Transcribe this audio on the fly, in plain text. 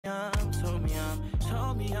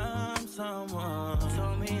me I'm someone.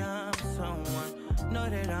 Told me I'm someone. Know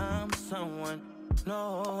that I'm someone.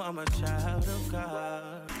 No, I'm a child of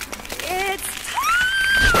God. It's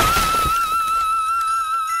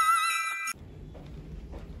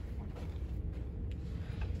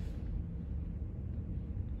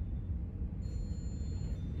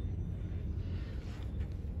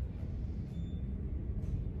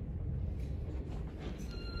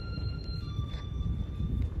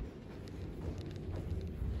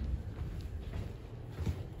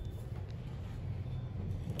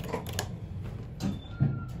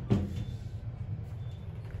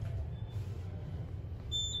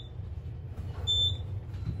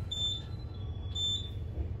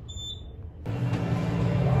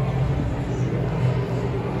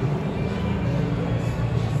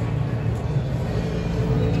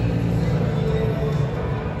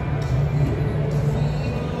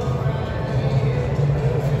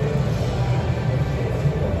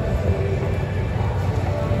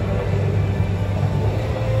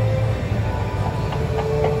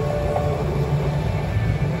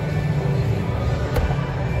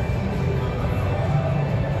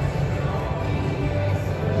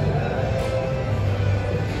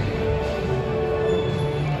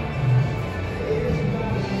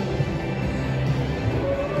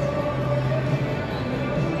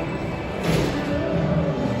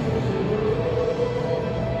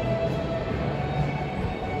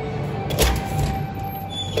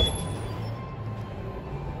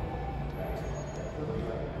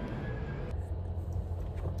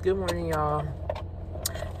good morning, y'all.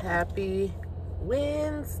 Happy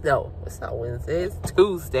Wednesday. No, it's not Wednesday. It's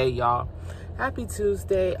Tuesday, y'all. Happy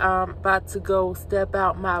Tuesday. I'm about to go step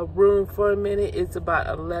out my room for a minute. It's about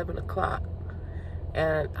 11 o'clock.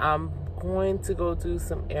 And I'm going to go do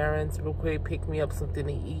some errands real quick, pick me up something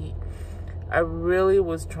to eat. I really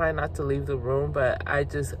was trying not to leave the room, but I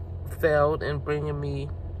just failed in bringing me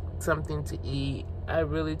something to eat. I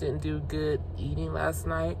really didn't do good eating last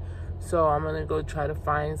night. So I'm going to go try to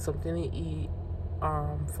find something to eat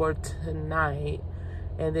for tonight,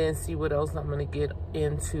 and then see what else I'm going to get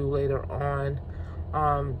into later on.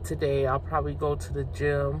 Today I'll probably go to the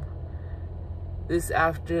gym this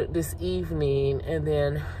evening, and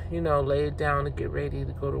then, you know, lay it down to get ready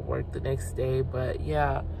to go to work the next day. But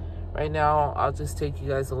yeah, right now I'll just take you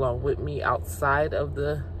guys along with me outside of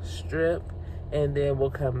the strip, and then we'll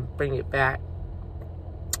come bring it back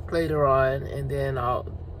later on, and then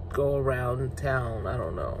I'll go around town. I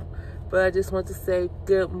don't know, but I just want to say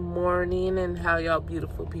good morning and how y'all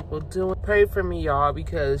beautiful people doing. Pray for me, y'all,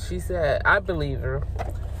 because she said, I believe her.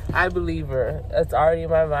 It's already in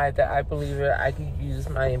my mind that I believe her. I could use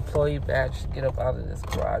my employee badge to get up out of this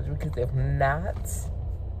garage, because if not,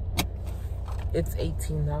 it's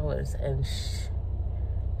 $18, and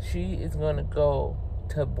she is going to go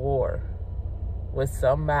to war with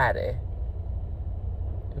somebody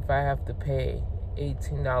if I have to pay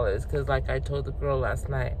 $18, because like I told the girl last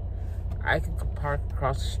night, I could park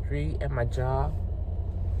across the street at my job.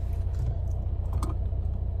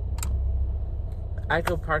 I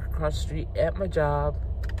could park across the street at my job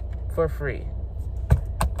for free.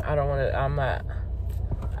 I don't want to, I'm not,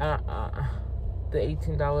 the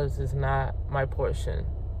 $18 is not my portion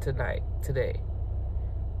today.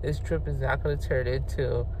 This trip is not going to turn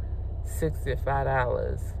into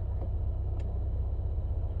 $65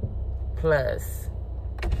 plus.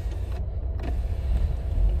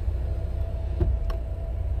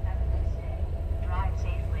 Drive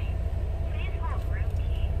safely. Please hold room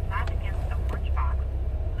key flat against the porch box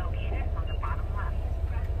located on the bottom left.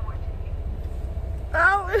 Press 4 to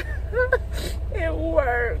Oh, it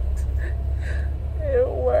worked. It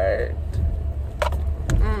worked.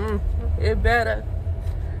 It better.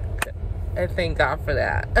 And thank God for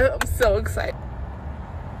that. I'm so excited.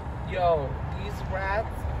 Yo, these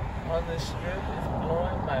rats on the strip is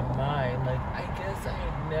blowing my mind. Like, I guess I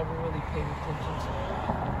had never really paid attention to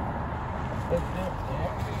them, but they're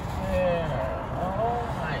everywhere. Oh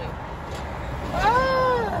my.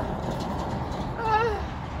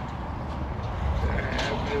 They're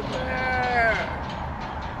everywhere.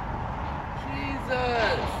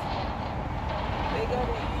 Jesus. They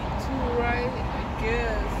gotta eat too, right? I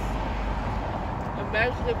guess.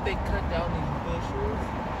 Imagine if they cut down these bushes.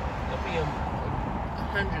 There'll be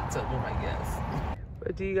hundreds of them, I guess.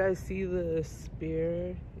 But do you guys see the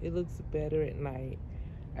spear? It looks better at night.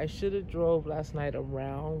 I should have drove last night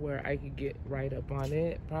around where I could get right up on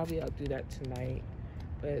it. Probably I'll do that tonight,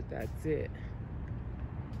 but that's it.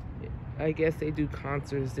 I guess they do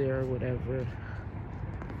concerts there or whatever.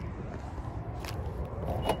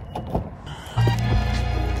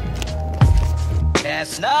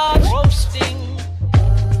 Chestnut roasting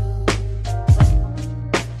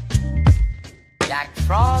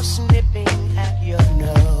frost nipping at your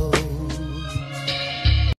nose.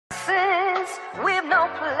 We've no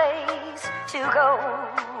place to go.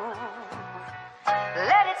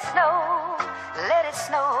 Let it snow, let it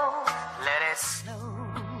snow, let it snow.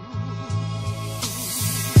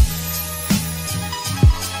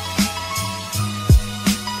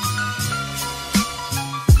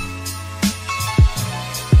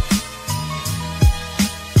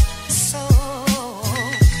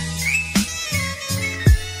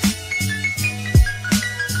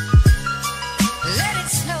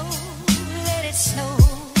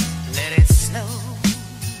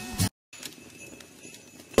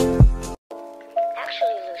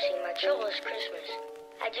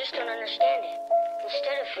 just don't understand it.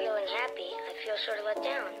 Instead of feeling happy, I feel sort of let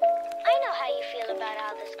down. I know how you feel about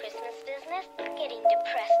all this Christmas business, getting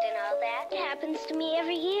depressed and all that. It happens to me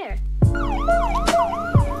every year.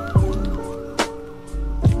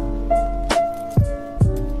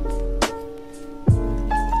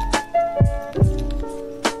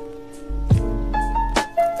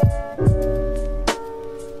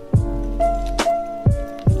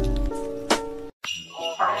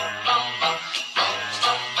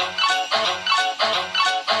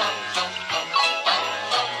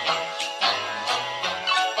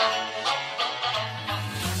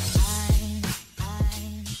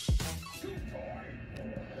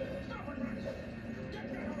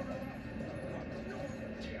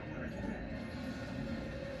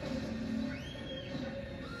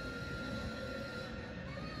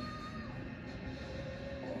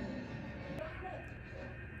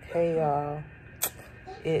 Hey y'all,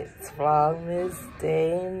 it's Vlogmas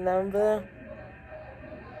day number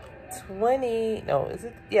 20. No, is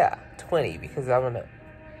it? Yeah, 20, because I'm gonna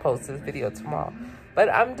post this video tomorrow. But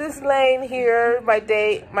I'm just laying here, my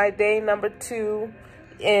day number 2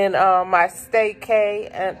 in my staycation,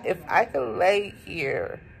 and if I could lay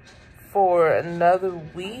here for another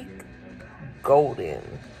week, golden.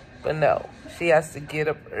 But no, she has to get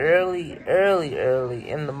up early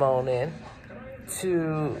in the morning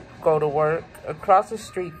to go to work across the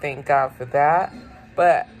street. Thank God for that.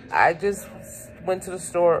 But I just went to the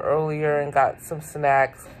store earlier and got some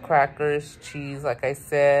snacks, crackers, cheese, like I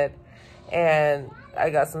said, and I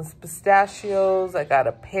got some pistachios. I got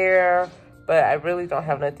a pear, but I really don't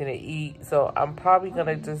have nothing to eat, so I'm probably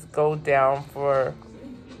gonna just go down for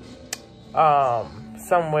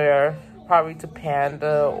somewhere, probably to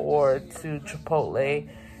Panda or to Chipotle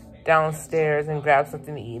downstairs, and grab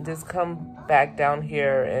something to eat and just come back down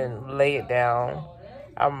here and lay it down.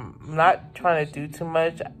 I'm not trying to do too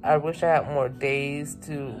much. I wish I had more days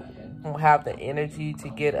to have the energy to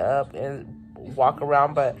get up and walk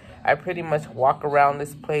around, but I pretty much walk around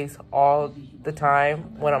this place all the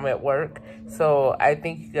time when I'm at work. So I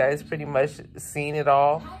think you guys pretty much seen it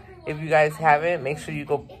all. If you guys haven't, make sure you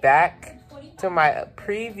go back to my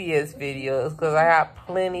previous videos, because I have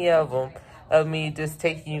plenty of them of me just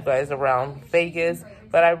taking you guys around Vegas.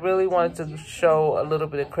 But I really wanted to show a little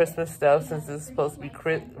bit of Christmas stuff, since it's supposed to be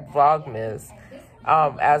Vlogmas,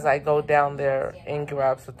 as I go down there and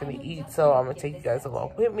grab something to eat. So I'm gonna take you guys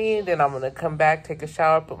along with me, and then I'm gonna come back, take a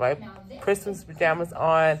shower, put my Christmas pajamas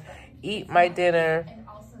on, eat my dinner,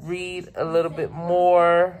 read a little bit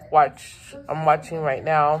more, I'm watching right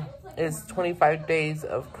now. It's 25 Days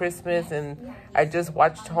of Christmas, and I just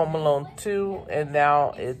watched Home Alone 2, and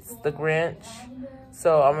now it's The Grinch.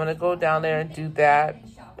 So I'm gonna go down there and do that,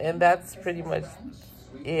 and that's pretty much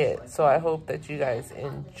it. So I hope that you guys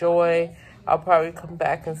enjoy. I'll probably come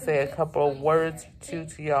back and say a couple of words to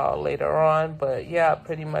y'all later on, but yeah,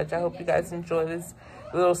 pretty much I hope you guys enjoy this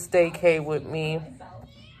little staycation with me,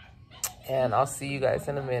 and I'll see you guys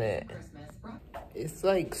in a minute. It's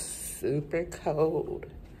like super cold.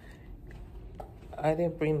 I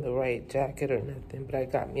didn't bring the right jacket or nothing, but I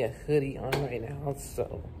got me a hoodie on right now.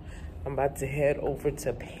 So I'm about to head over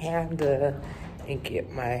to Panda and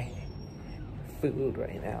get my food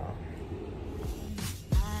right now.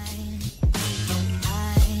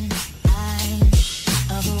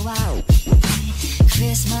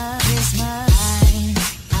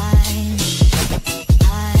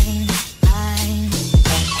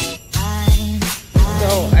 So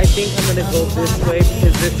I think I'm gonna go this way,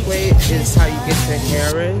 because this way is how you get to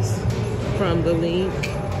Harris from the link.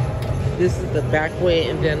 This is the back way,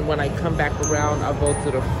 and then when I come back around, I'll go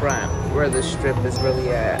to the front where the strip is really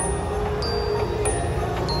at.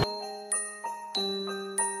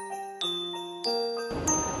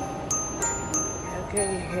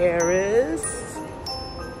 Okay, Harris.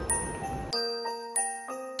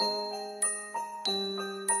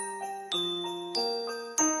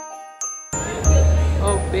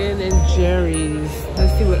 Oh, Ben and Jerry's.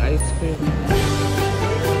 Let's see what ice cream.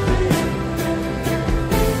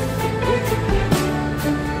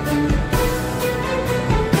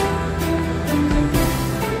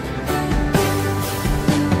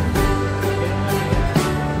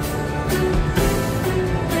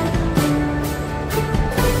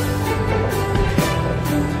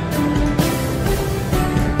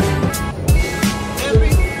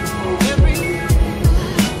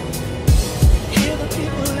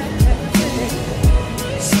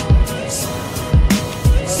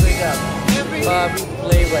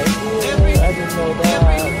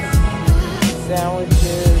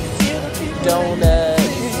 sandwiches, donuts,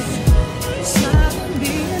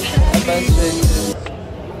 a bunch of,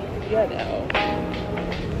 you know.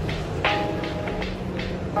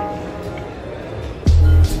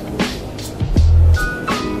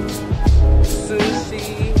 Sushi.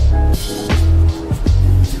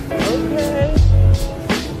 Okay.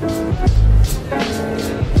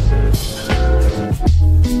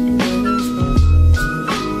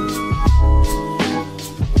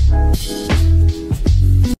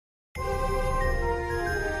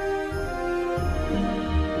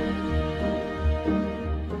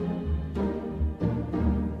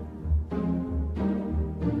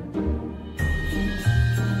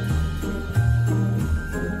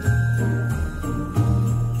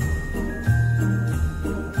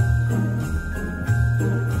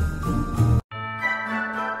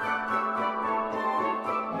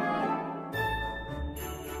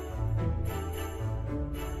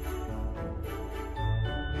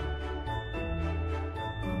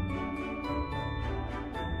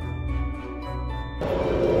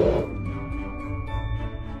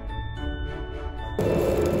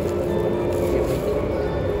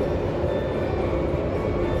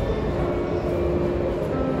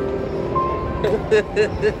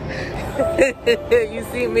 You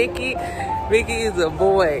see Mickey? Mickey is a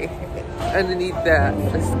boy underneath that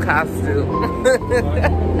his costume.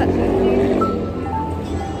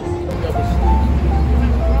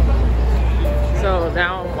 So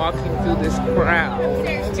now I'm walking through this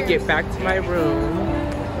crowd to get back to my room.